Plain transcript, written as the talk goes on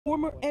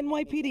Former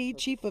NYPD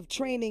Chief of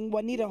Training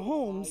Juanita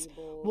Holmes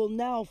will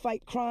now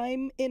fight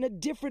crime in a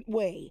different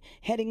way,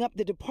 heading up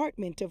the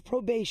Department of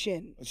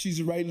Probation. She's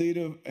the right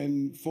leader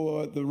and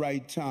for the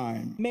right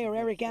time. Mayor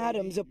Eric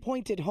Adams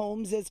appointed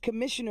Holmes as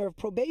Commissioner of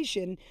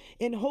Probation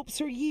in hopes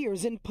her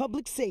years in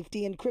public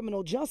safety and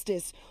criminal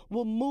justice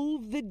will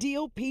move the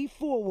DOP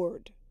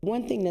forward.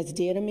 One thing that's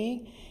dear to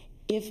me,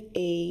 if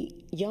a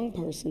young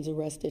person's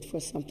arrested for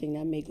something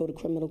that may go to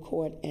criminal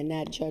court and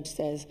that judge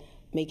says,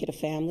 make it a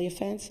family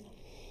offense,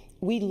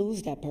 we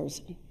lose that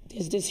person.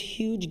 There's this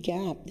huge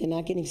gap. They're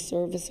not getting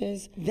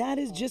services. That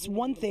is just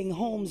one thing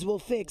Holmes will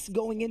fix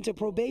going into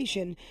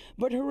probation,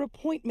 but her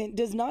appointment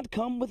does not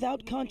come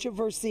without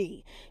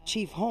controversy.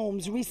 Chief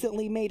Holmes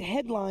recently made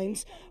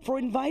headlines for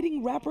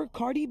inviting rapper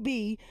Cardi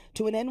B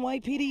to an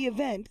NYPD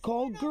event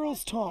called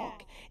Girls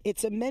Talk.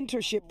 It's a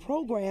mentorship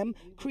program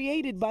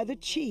created by the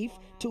chief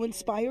to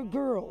inspire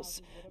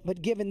girls.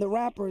 But given the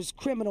rapper's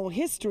criminal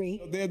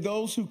history, there are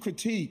those who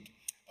critique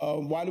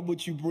why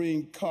would you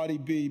bring Cardi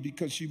B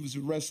because she was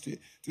arrested?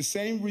 The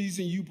same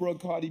reason you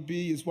brought Cardi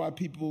B is why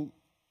people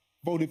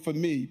voted for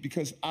me,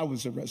 because I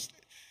was arrested.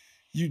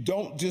 You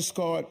don't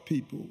discard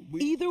people.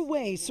 Either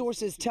way,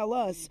 sources tell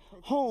us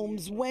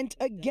Holmes went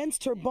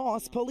against her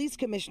boss, Police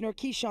Commissioner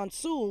Keyshawn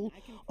Sewell,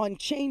 on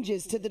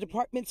changes to the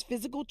department's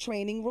physical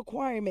training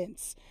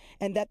requirements,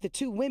 and that the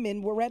two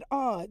women were at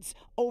odds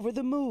over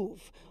the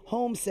move.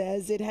 Holmes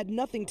says it had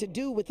nothing to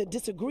do with a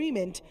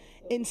disagreement,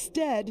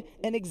 instead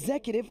an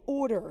executive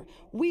order.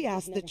 We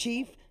asked the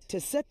chief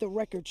to set the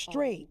record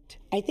straight.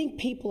 I think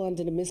people are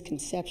under the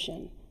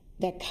misconception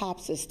that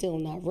cops are still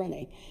not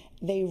running.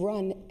 They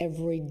run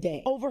every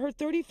day. Over her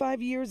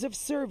 35 years of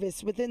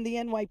service within the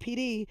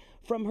NYPD,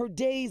 from her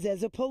days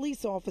as a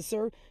police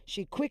officer,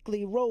 she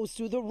quickly rose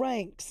through the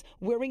ranks,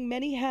 wearing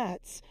many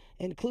hats,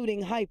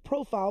 including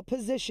high-profile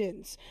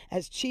positions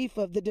as chief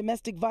of the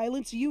Domestic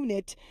Violence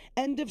Unit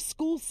and of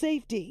School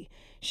Safety.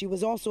 She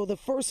was also the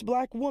first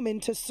black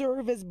woman to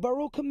serve as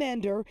borough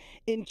commander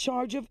in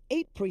charge of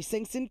 8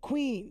 precincts in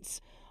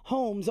Queens.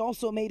 Holmes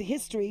also made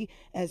history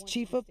as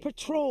chief of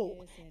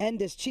patrol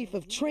and as chief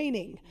of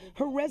training.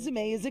 Her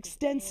resume is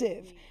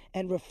extensive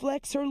and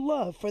reflects her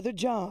love for the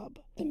job.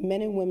 The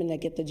men and women that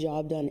get the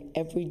job done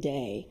every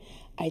day,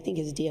 I think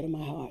is dear to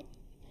my heart.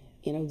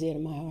 Dear to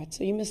my heart.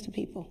 So you miss the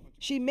people.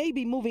 She may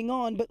be moving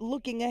on, but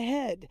looking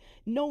ahead,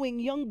 knowing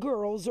young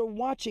girls are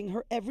watching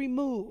her every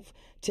move.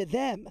 To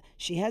them,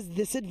 she has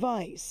this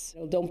advice.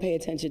 Don't pay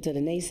attention to the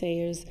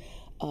naysayers.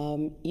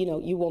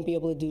 You won't be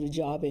able to do the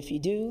job if you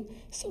do,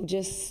 so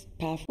just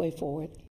pathway forward.